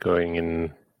stuff is going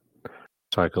in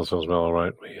cycles as well,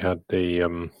 right? We had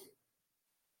the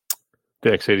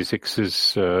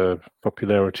x86's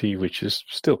popularity, which is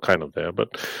still kind of there,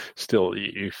 but still,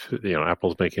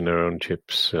 Apple's making their own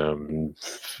chips.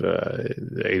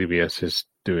 AWS is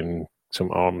doing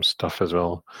some ARM stuff as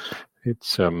well.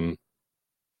 It's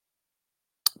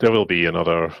there will be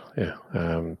another.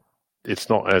 It's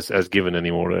not as given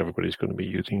anymore that everybody's going to be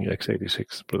using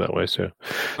x86, put it that way. So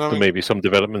there may be some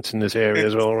developments in this area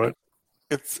as well, right?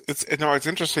 It's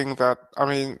interesting that,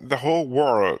 the whole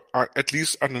world, at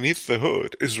least underneath the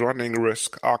hood, is running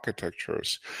RISC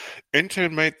architectures.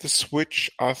 Intel made the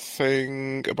switch, I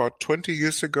think, about 20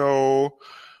 years ago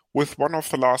with one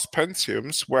of the last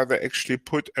Pentiums, where they actually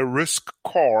put a RISC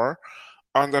core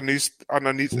underneath a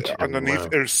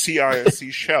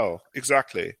CISC shell.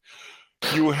 Exactly.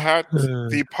 You had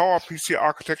the PowerPC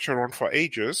architecture run for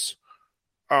ages.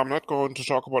 I'm not going to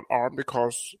talk about ARM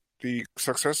because the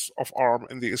success of ARM,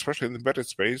 especially in the embedded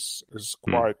space, is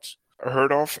quite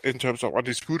heard of in terms of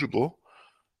undisputable.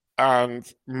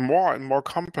 And more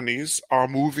companies are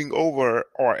moving over,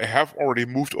 or have already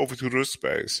moved over to this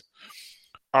space.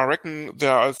 I reckon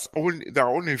there are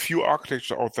only a few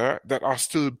architectures out there that are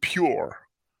still pure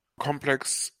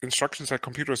complex instruction set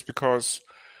computers, because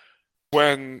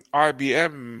when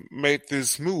IBM made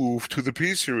this move to the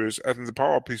P-Series and the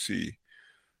PowerPC,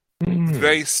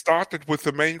 they started with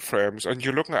the mainframes, and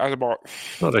you're looking at about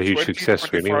not a huge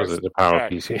success, really, was it, the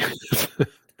PowerPC?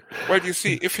 Well, you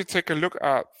see, if you take a look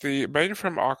at the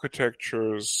mainframe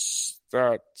architectures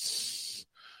that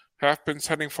have been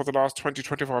selling for the last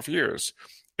 20-25 years,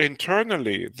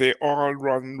 internally, they all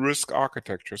run RISC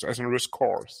architectures, as in RISC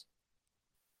cores.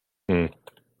 They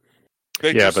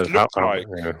just look like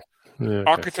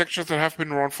architectures that have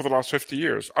been run for the last 50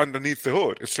 years. Underneath the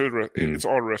hood, it's still it's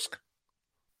all RISC.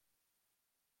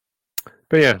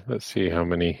 But yeah, let's see how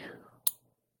many.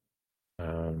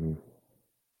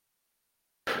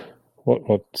 What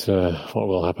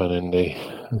will happen in the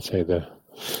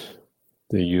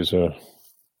user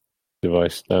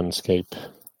device landscape?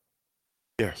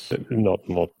 Yes, not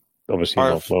obviously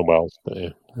not mobiles, but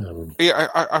yeah.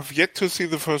 I've yet to see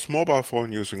the first mobile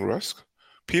phone using RISC.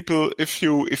 People, if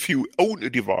you own a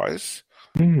device,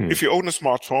 if you own a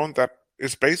smartphone that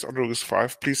is based on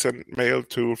RISC-V, please send mail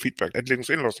to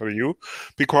feedback@linuxinlaws.eu,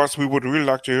 because we would really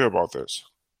like to hear about this.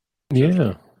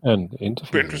 Yeah, and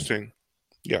interview. Interesting.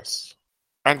 Yes.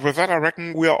 And with that, I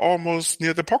reckon we are almost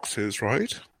near the boxes,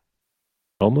 right?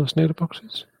 Almost near the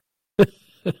boxes?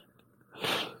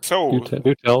 So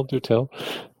do tell.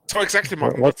 So exactly,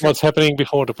 Martin. What's happening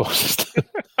before the post?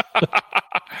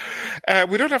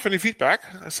 We don't have any feedback,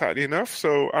 sadly enough.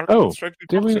 So are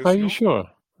you sure?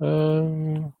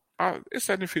 Is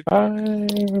there any feedback? I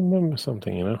remember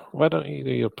something. Why don't you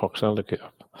do your box? I'll look it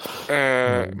up.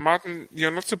 Martin, you're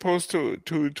not supposed to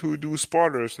do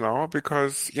spoilers now,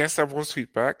 because yes, there was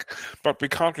feedback, but we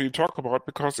can't really talk about it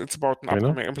because it's about an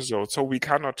upcoming episode, so we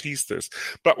cannot tease this.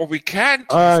 But what we can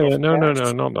tease, no, not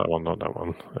that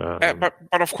one.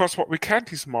 But of course, what we can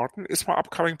tease, Martin, is my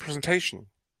upcoming presentation.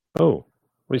 Oh,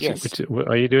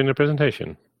 are you doing a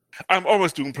presentation? I'm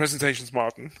always doing presentations,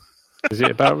 Martin. Is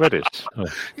it about Reddit? Oh.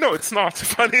 No, it's not.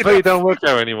 Funny Oh, you enough. don't work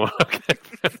there anymore. Okay.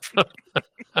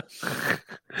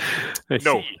 I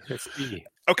No. see.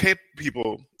 Okay,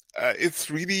 people.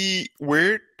 It's really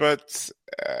weird, but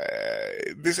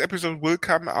this episode will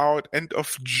come out end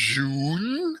of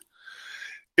June.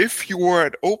 If you were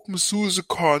at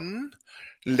OpenSUSECon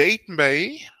late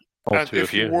May, All and two if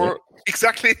of you. you were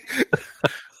exactly,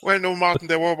 well, no, Martin,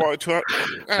 there were about 200.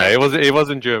 It was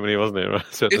in Germany, wasn't it?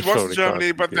 So it was in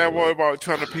Germany, but there were about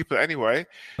 200 people anyway,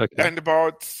 Okay. and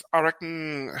about, I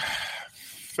reckon,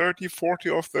 30, 40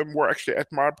 of them were actually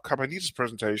at my Kubernetes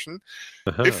presentation.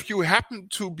 Uh-huh. If you happen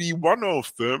to be one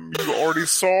of them, you already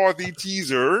saw the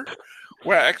teaser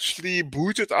where I actually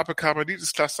booted up a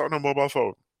Kubernetes cluster on a mobile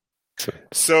phone.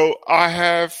 So I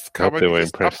have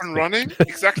Kubernetes up and running,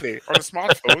 exactly, on a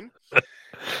smartphone.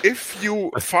 If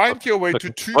you find your way to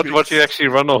Tübingen... What do you actually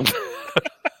run on?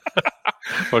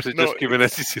 Or is it just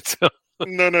Kubernetes itself?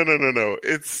 No.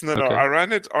 It's no. I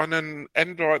ran it on an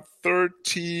Android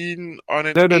 13 on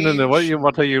an. No.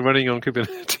 What are you running on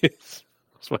Kubernetes?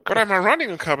 What am I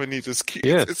running on Kubernetes?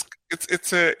 Yes.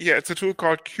 It's a tool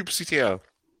called kubectl.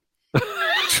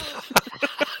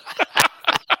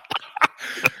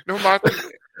 No, Martin.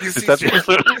 Is that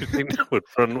the only thing that would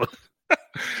run?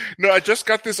 No, I just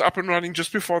got this up and running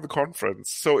just before the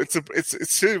conference, so it's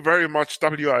still very much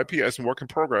WIP as a work in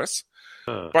progress.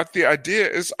 But the idea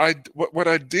is, what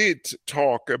I did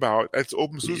talk about at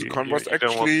OpenSUSECon was actually... You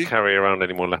don't want to carry around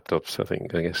any more laptops, I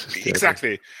guess.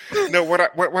 Exactly. No, what I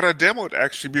demoed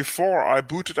actually before I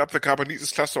booted up the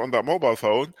Kubernetes cluster on that mobile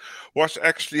phone was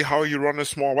actually how you run a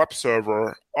small web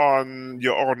server on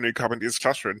your ordinary Kubernetes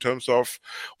cluster in terms of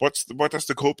what does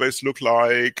the code base look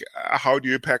like, how do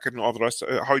you package it and all the rest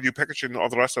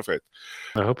of it.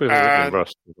 I hope it was written in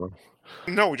Rust as well.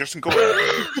 No, just in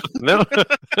Golang. No?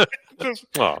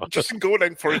 just in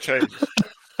Golang for a change.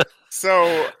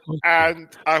 So, and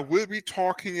I will be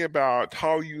talking about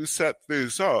how you set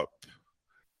this up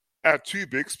at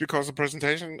Tübingen because the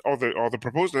presentation or the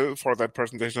proposal for that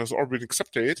presentation has already been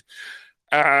accepted.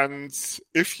 And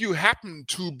if you happen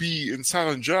to be in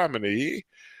southern Germany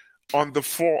on the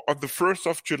 1st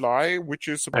of July, which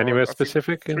is about, anywhere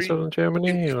specific in southern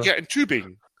Germany? In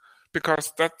Tübingen.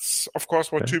 Because that's, of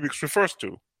course, what Tübingen refers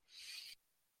to.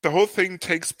 The whole thing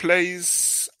takes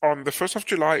place on the 1st of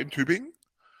July in Tübingen.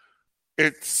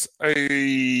 It's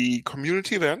a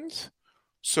community event.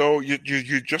 So you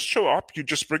just show up, you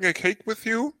just bring a cake with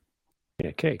you.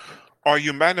 Yeah, cake. Or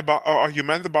you man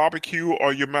the barbecue,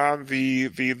 or you man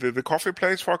the coffee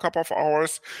place for a couple of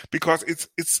hours, because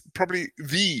it's probably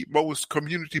the most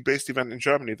community-based event in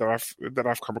Germany that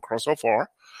I've come across so far.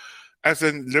 As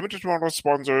in limited amount of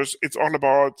sponsors, it's all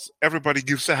about everybody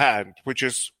gives a hand, which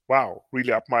is, wow,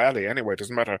 really up my alley. Anyway, it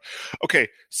doesn't matter. Okay,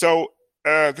 so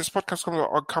this podcast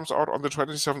comes out on the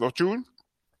 27th of June.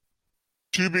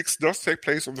 Tübingen does take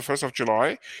place on the 1st of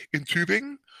July in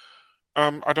Tübingen.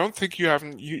 I don't think you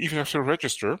even have to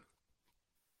register.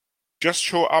 Just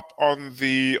show up on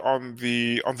the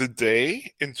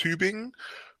day in Tübingen.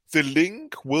 The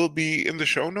link will be in the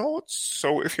show notes.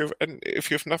 So if you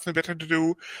have nothing better to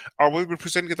do, I will be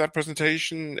presenting that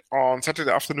presentation on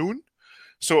Saturday afternoon.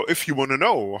 So if you want to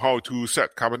know how to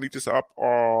set Kubernetes up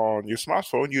on your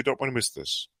smartphone, you don't want to miss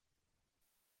this.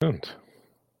 Don't.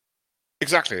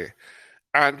 Exactly.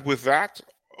 And with that,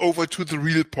 over to the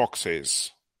real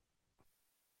proxies.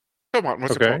 So Martin,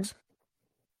 what's the prox?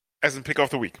 As in pick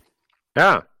of the week.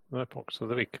 Yeah. Box of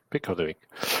the week. Pick of the week.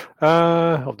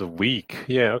 Of the week.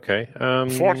 Yeah, okay.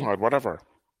 Fortnite, whatever.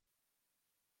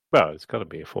 Well, it's got to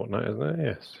be a fortnight, isn't it?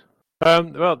 Yes.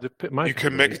 You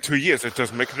can make it 2 years. It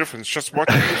doesn't make a difference. Just what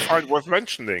do you find worth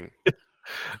mentioning?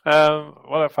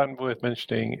 What I find worth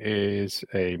mentioning is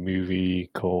a movie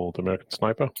called American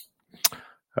Sniper,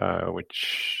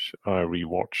 which I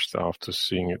rewatched after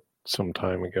seeing it some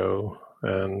time ago,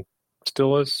 and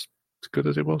still as good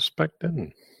as it was back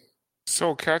then.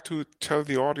 So, care to tell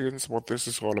the audience what this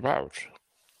is all about?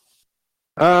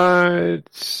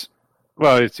 It's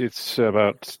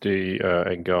about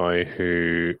a guy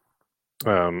who,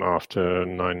 after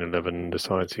 9/11,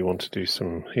 decides he wants to do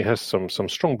some. He has some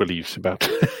strong beliefs about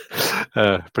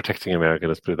protecting America.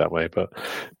 Let's put it that way. But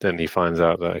then he finds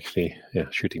out that actually,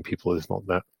 shooting people is not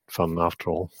that fun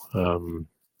after all.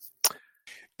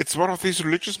 It's one of these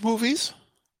religious movies.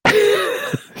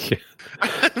 Yeah.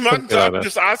 I'm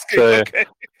just asking. So, okay.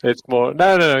 It's more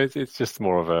no. It's just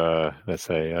more of a, let's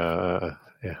say,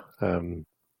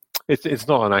 It's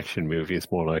not an action movie.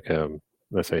 It's more like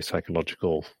let's say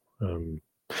psychological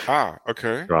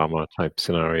drama type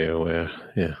scenario where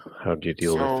how do you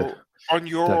deal with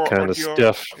that kind of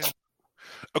stuff?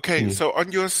 Okay, so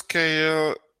on your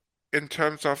scale in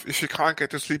terms of if you can't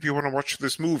get to sleep, you want to watch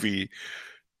this movie?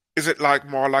 Is it like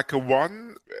more like a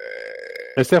one?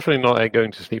 It's definitely not a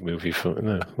going to sleep movie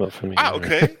not for me.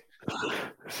 Okay.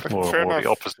 It's more the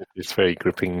opposite. It's a very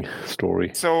gripping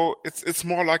story. So it's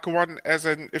more like a one, as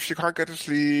in if you can't get to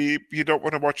sleep, you don't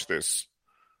want to watch this.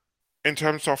 In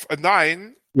terms of a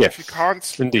 9, yes, if you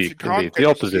can't, indeed, the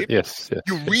opposite. Sleep, yes,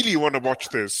 you really want to watch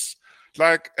this,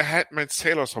 like A Handmaid's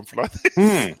Tale or something like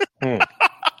this.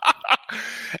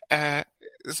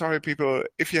 Sorry, people,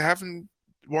 if you haven't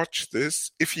watched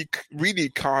this, if you really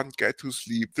can't get to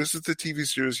sleep, this is the TV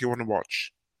series you want to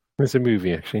watch. It's a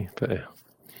movie, actually, but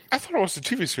I thought it was a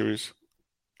TV series.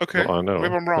 Okay, well, I know.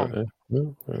 Maybe I'm wrong.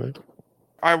 No.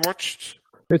 I watched.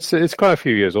 It's quite a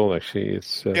few years old, actually.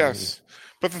 It's yes.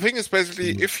 But the thing is,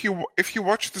 basically, if you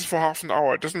watch this for half an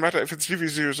hour, it doesn't matter if it's TV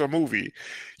series or movie,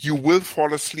 you will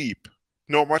fall asleep,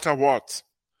 no matter what.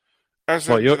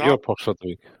 Your pops for the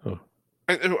week. Oh.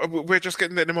 We're just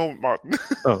getting there in a moment, Martin.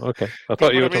 Oh, okay. I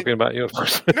thought you were talking about your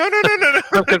pops. No.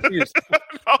 I'm confused.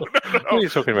 No. What are you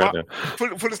talking about now?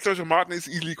 Full disclosure, Martin is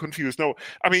easily confused. No,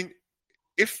 I mean,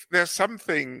 if there's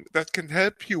something that can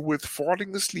help you with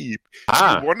falling asleep,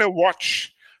 you want to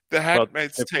watch The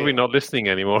Handmaid's Tale. They're probably not listening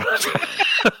anymore.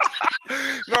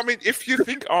 No, I mean, if you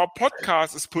think our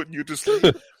podcast is putting you to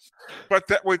sleep, but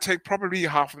that will take probably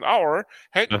half an hour,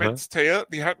 The Handmaid's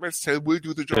Tale will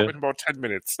do the job in about 10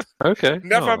 minutes. Okay.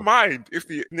 Never mind if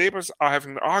the neighbors are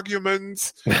having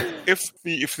arguments, if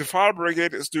the fire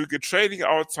brigade is doing a training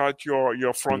outside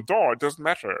your front door, it doesn't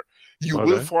matter. You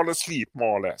will fall asleep,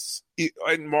 more or less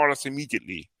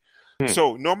immediately.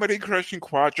 So, no medication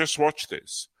required, just watch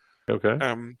this. Okay.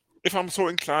 If I'm so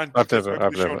inclined, I've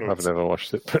never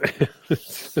watched it.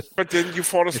 But then you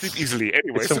fall asleep easily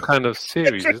anyway. It's some kind of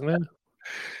series, isn't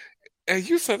it?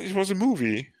 You said it was a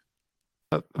movie.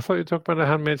 I thought you were talking about A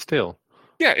Handmaid's Tale.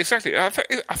 Yeah, exactly. I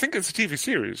think it's a TV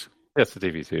series. Yes, a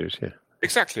TV series. Yeah,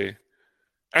 exactly.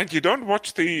 And you don't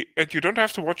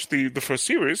have to watch the first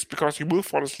series because you will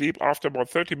fall asleep after about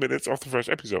 30 minutes of the first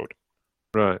episode.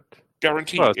 Right.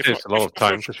 Guaranteed. Well, it takes a lot of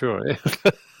time for sure.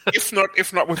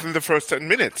 if not within the first 10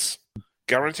 minutes.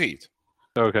 Guaranteed.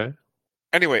 Okay.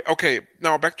 Anyway,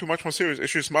 now back to much more serious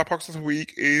issues. My Box of the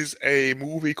Week is a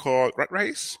movie called Rat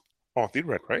Race. Or The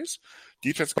Rat Race.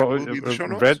 Details will be in the show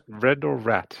notes. Red or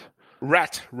rat?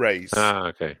 Rat Race. Ah,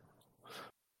 okay.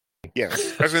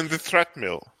 Yes, as in the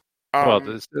treadmill.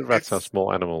 The rats are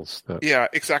small animals. Yeah,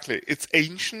 exactly. It's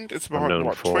ancient. It's about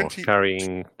known for 20...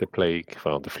 carrying the plague,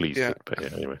 the fleas. Yeah.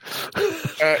 But anyway.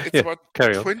 It's about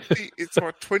 20. It's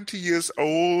about 20 years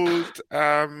old.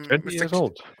 20 years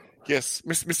old. Yes,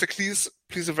 Mr. Cleese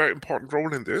plays a very important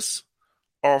role in this,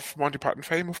 of Monty Python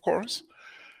fame, of course.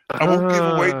 I won't give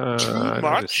away too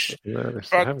much,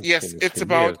 but yes, it's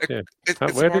about.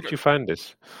 Where did you find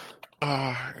this?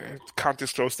 Can't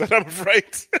disclose that, I'm afraid.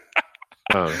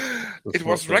 It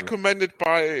was recommended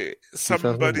by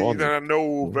somebody that I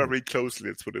know very closely.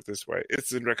 Let's put it this way.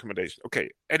 It's in recommendation. Okay.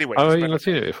 Anyway. Oh, you've not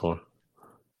seen it before?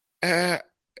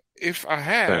 If I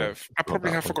have, I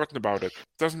probably have forgotten about it.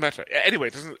 Doesn't matter. Anyway,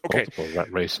 it doesn't. Okay. Multiple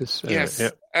rat races. Yes.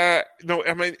 No,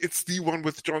 I mean it's the one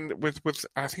with John. With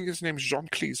I think his name is John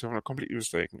Cleese. If I'm not completely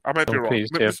mistaken. I might be wrong.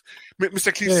 Mr.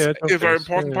 Cleese is a very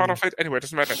important part of it. Anyway, it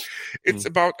doesn't matter. It's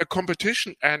about a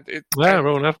competition, and it.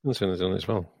 Rowan Atkinson is on it as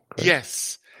well. Correct.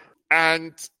 Yes,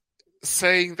 and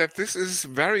saying that this is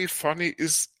very funny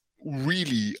is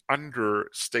really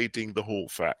understating the whole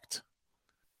fact.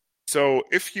 So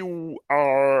if you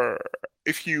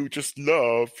just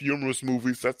love humorous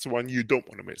movies, that's the one you don't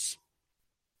want to miss.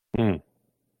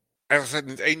 As I said,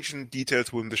 it's ancient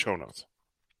details within the show notes.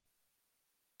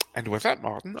 And with that,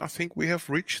 Martin, I think we have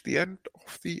reached the end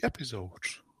of the episode.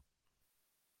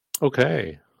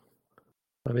 Okay.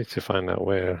 I need to find out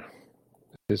where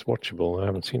it is watchable. I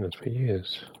haven't seen it for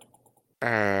years.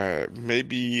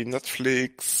 Maybe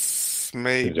Netflix,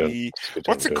 maybe...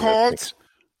 What's it called? Netflix.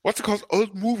 What's it called?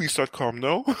 Oldmovies.com,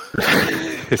 no?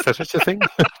 Is that such a thing?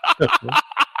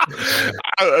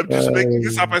 I'm just making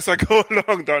this up as I go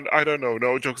along. I don't know.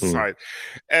 No, jokes aside.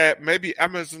 Maybe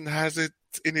Amazon has it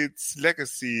in its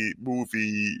legacy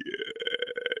movie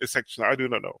section. I do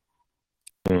not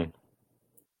know.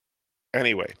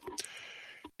 Anyway,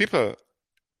 people,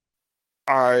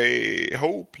 I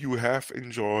hope you have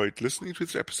enjoyed listening to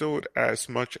this episode as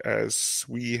much as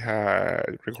we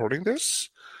had recording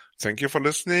this. Thank you for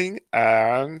listening,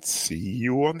 and see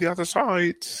you on the other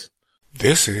side.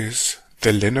 This is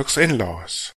the Linux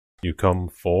In-Laws. You come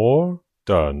for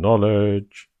the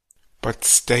knowledge, but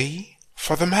stay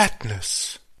for the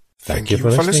madness. Thank you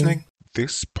for listening.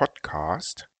 This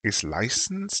podcast is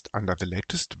licensed under the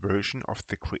latest version of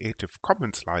the Creative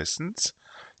Commons license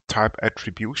type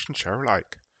attribution share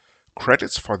alike.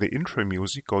 Credits for the intro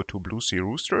music go to Blue Sea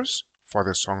Roosters for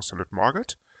their song Salute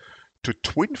Margaret, to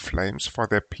Twin Flames for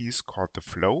their piece called The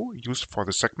Flow, used for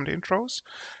the segment intros,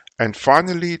 and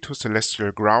finally to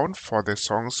Celestial Ground for their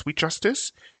song Sweet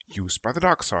Justice, used by the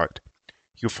Dark Side.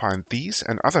 You find these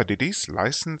and other ditties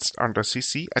licensed under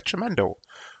CC at Jamendo,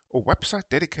 a website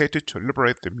dedicated to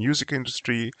liberate the music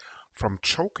industry from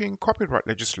choking copyright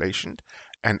legislation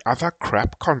and other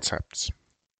crap concepts.